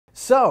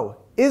So,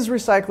 is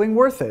recycling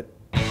worth it?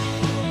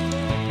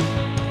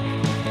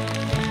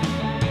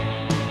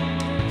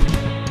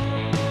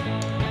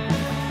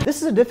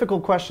 This is a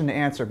difficult question to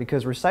answer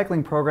because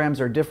recycling programs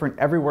are different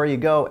everywhere you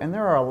go, and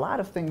there are a lot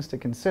of things to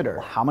consider.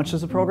 How much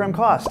does a program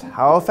cost?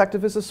 How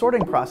effective is the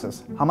sorting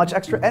process? How much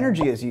extra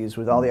energy is used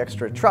with all the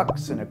extra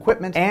trucks and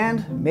equipment?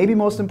 And, maybe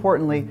most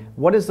importantly,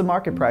 what is the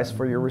market price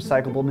for your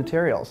recyclable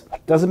materials?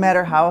 Doesn't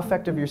matter how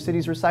effective your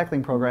city's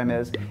recycling program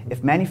is,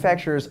 if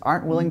manufacturers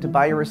aren't willing to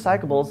buy your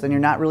recyclables, then you're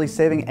not really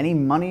saving any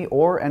money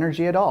or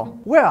energy at all.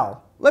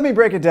 Well, let me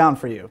break it down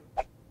for you.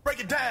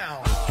 Break it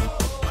down!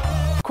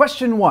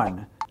 Question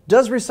 1.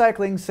 Does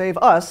recycling save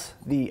us,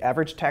 the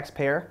average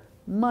taxpayer,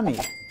 money?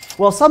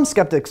 Well, some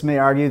skeptics may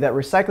argue that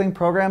recycling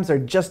programs are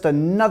just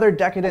another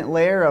decadent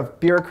layer of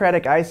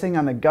bureaucratic icing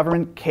on the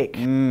government cake.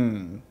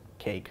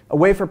 Cake. A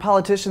way for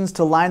politicians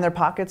to line their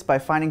pockets by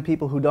finding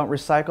people who don't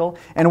recycle,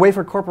 and a way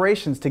for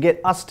corporations to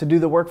get us to do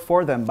the work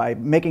for them by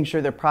making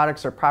sure their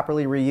products are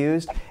properly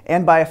reused,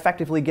 and by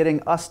effectively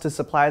getting us to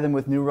supply them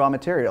with new raw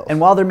materials. And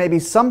while there may be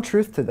some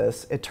truth to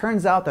this, it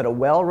turns out that a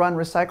well-run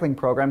recycling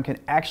program can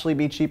actually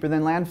be cheaper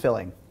than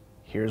landfilling.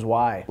 Here's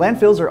why.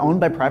 Landfills are owned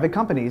by private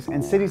companies,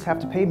 and cities have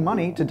to pay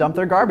money to dump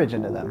their garbage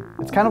into them.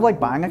 It's kind of like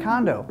buying a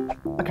condo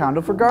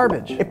for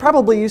garbage. It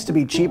probably used to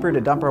be cheaper to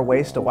dump our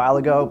waste a while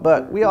ago,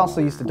 but we also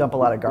used to dump a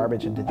lot of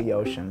garbage into the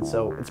ocean,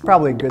 so it's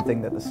probably a good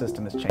thing that the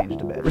system has changed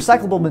a bit.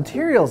 Recyclable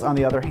materials, on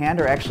the other hand,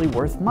 are actually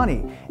worth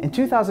money. In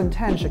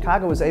 2010,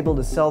 Chicago was able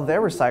to sell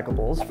their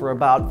recyclables for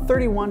about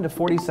 $31 to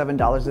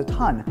 $47 a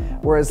ton,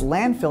 whereas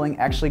landfilling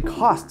actually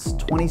costs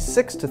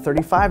 $26 to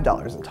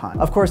 $35 a ton.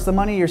 Of course, the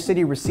money your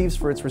city receives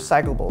for its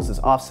recyclables is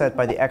offset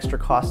by the extra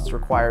costs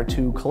required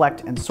to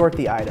collect and sort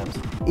the items.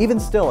 Even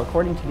still,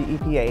 according to the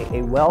EPA,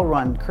 a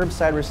well-run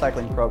curbside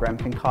recycling program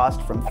can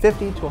cost from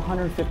 $50 to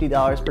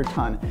 $150 per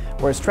ton,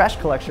 whereas trash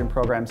collection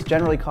programs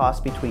generally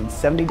cost between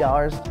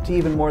 $70 to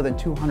even more than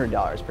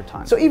 $200 per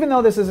ton. So even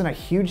though this isn't a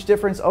huge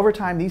difference, over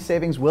time these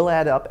savings will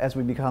add up as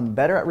we become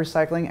better at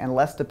recycling and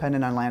less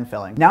dependent on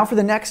landfilling. Now for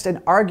the next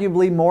and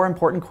arguably more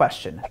important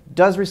question.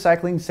 Does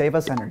recycling save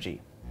us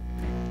energy?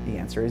 The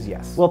answer is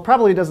yes. Well, it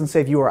probably doesn't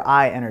save you or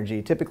I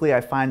energy. Typically,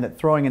 I find that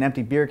throwing an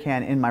empty beer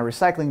can in my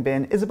recycling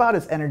bin is about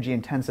as energy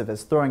intensive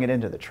as throwing it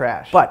into the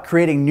trash. But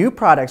creating new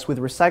products with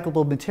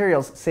recyclable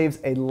materials saves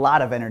a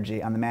lot of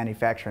energy on the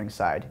manufacturing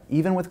side,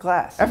 even with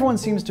glass. Everyone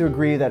seems to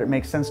agree that it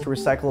makes sense to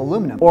recycle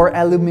aluminum, or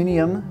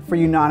aluminium for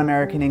you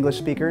non-American English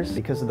speakers,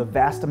 because of the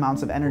vast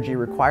amounts of energy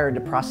required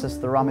to process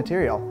the raw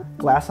material.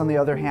 Glass, on the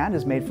other hand,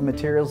 is made from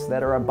materials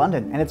that are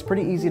abundant, and it's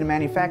pretty easy to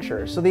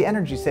manufacture, so the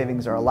energy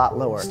savings are a lot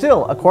lower.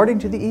 Still, according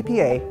to the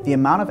EPA, the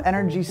amount of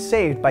energy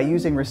saved by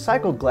using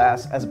recycled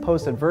glass as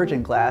opposed to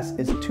virgin glass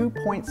is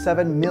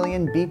 2.7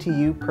 million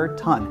BTU per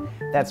ton.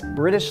 That's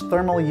British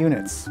thermal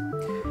units.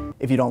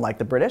 If you don't like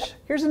the British,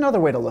 here's another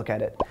way to look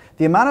at it.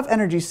 The amount of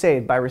energy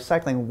saved by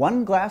recycling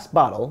one glass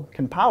bottle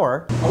can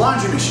power A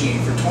laundry machine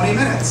for 20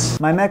 minutes.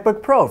 my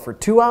MacBook Pro for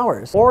 2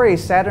 hours, or a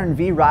Saturn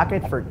V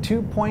rocket for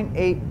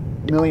 2.8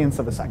 millionths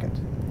of a second.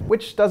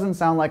 Which doesn't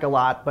sound like a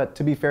lot, but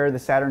to be fair, the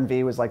Saturn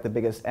V was like the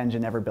biggest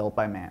engine ever built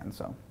by man,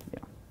 so yeah.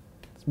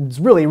 It's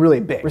really, really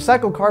big.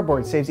 Recycled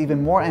cardboard saves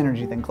even more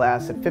energy than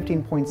glass at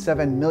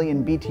 15.7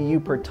 million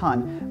BTU per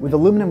ton, with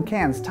aluminum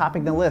cans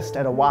topping the list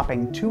at a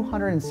whopping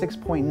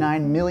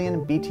 206.9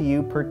 million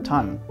BTU per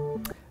ton.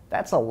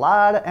 That's a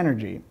lot of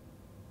energy.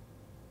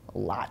 A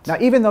lot. Now,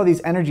 even though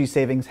these energy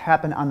savings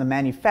happen on the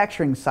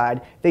manufacturing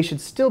side, they should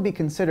still be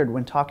considered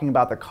when talking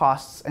about the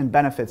costs and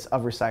benefits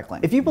of recycling.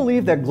 If you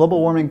believe that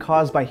global warming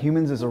caused by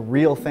humans is a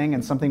real thing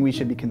and something we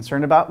should be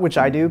concerned about, which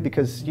I do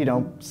because, you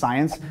know,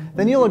 science,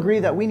 then you'll agree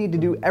that we need to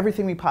do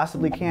everything we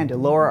possibly can to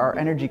lower our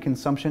energy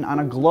consumption on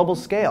a global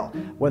scale,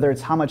 whether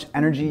it's how much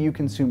energy you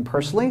consume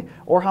personally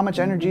or how much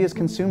energy is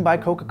consumed by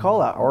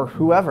Coca-Cola or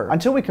whoever.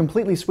 Until we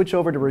completely switch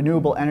over to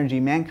renewable energy,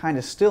 mankind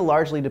is still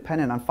largely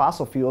dependent on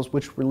fossil fuels,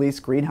 which release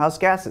greenhouse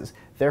gases.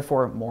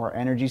 Therefore, more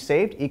energy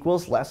saved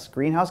equals less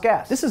greenhouse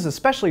gas. This is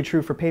especially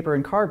true for paper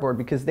and cardboard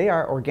because they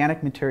are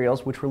organic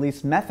materials which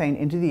release methane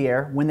into the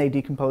air when they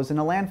decompose in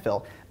a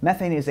landfill.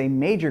 Methane is a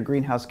major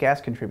greenhouse gas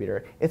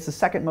contributor. It's the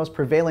second most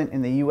prevalent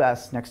in the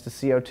US next to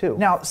CO2.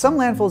 Now, some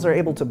landfills are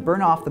able to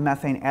burn off the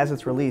methane as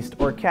it's released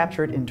or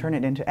capture it and turn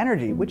it into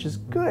energy, which is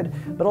good,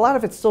 but a lot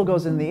of it still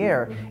goes in the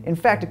air. In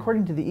fact,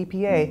 according to the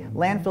EPA,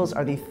 landfills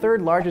are the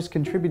third largest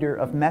contributor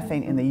of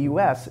methane in the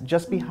US,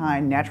 just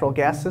behind natural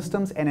gas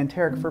systems and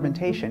enteric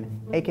fermentation,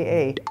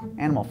 aka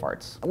animal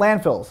farts.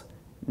 Landfills,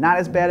 not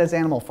as bad as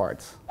animal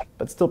farts,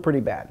 but still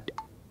pretty bad.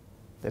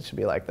 That should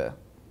be like their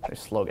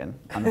slogan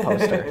on the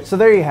poster. So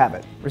there you have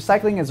it.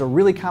 Recycling is a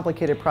really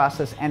complicated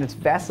process and it's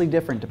vastly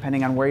different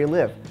depending on where you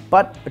live.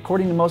 But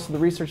according to most of the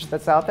research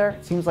that's out there,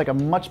 it seems like a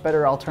much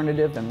better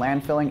alternative than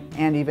landfilling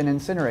and even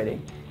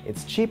incinerating.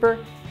 It's cheaper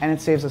and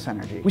it saves us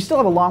energy. We still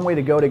have a long way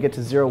to go to get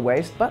to zero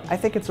waste, but I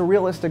think it's a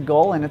realistic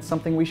goal and it's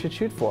something we should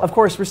shoot for. Of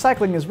course,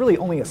 recycling is really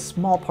only a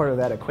small part of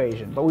that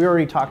equation, but we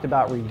already talked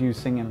about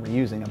reducing and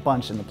reusing a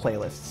bunch in the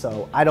playlist,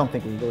 so I don't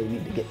think we really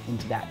need to get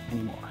into that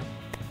anymore.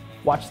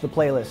 watch the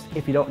playlist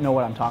if you don't know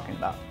what I'm talking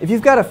about. If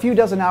you've got a few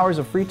dozen hours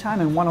of free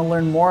time and want to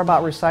learn more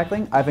about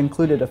recycling, I've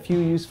included a few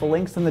useful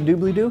links in the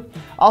doobly-doo.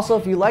 Also,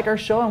 if you like our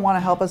show and want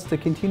to help us to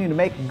continue to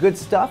make good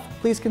stuff,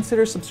 please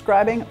consider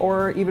subscribing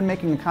or even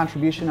making a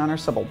contribution on our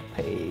Subbable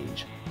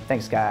page.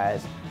 Thanks,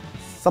 guys.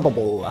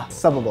 Subbable.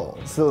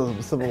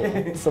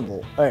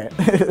 All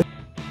right.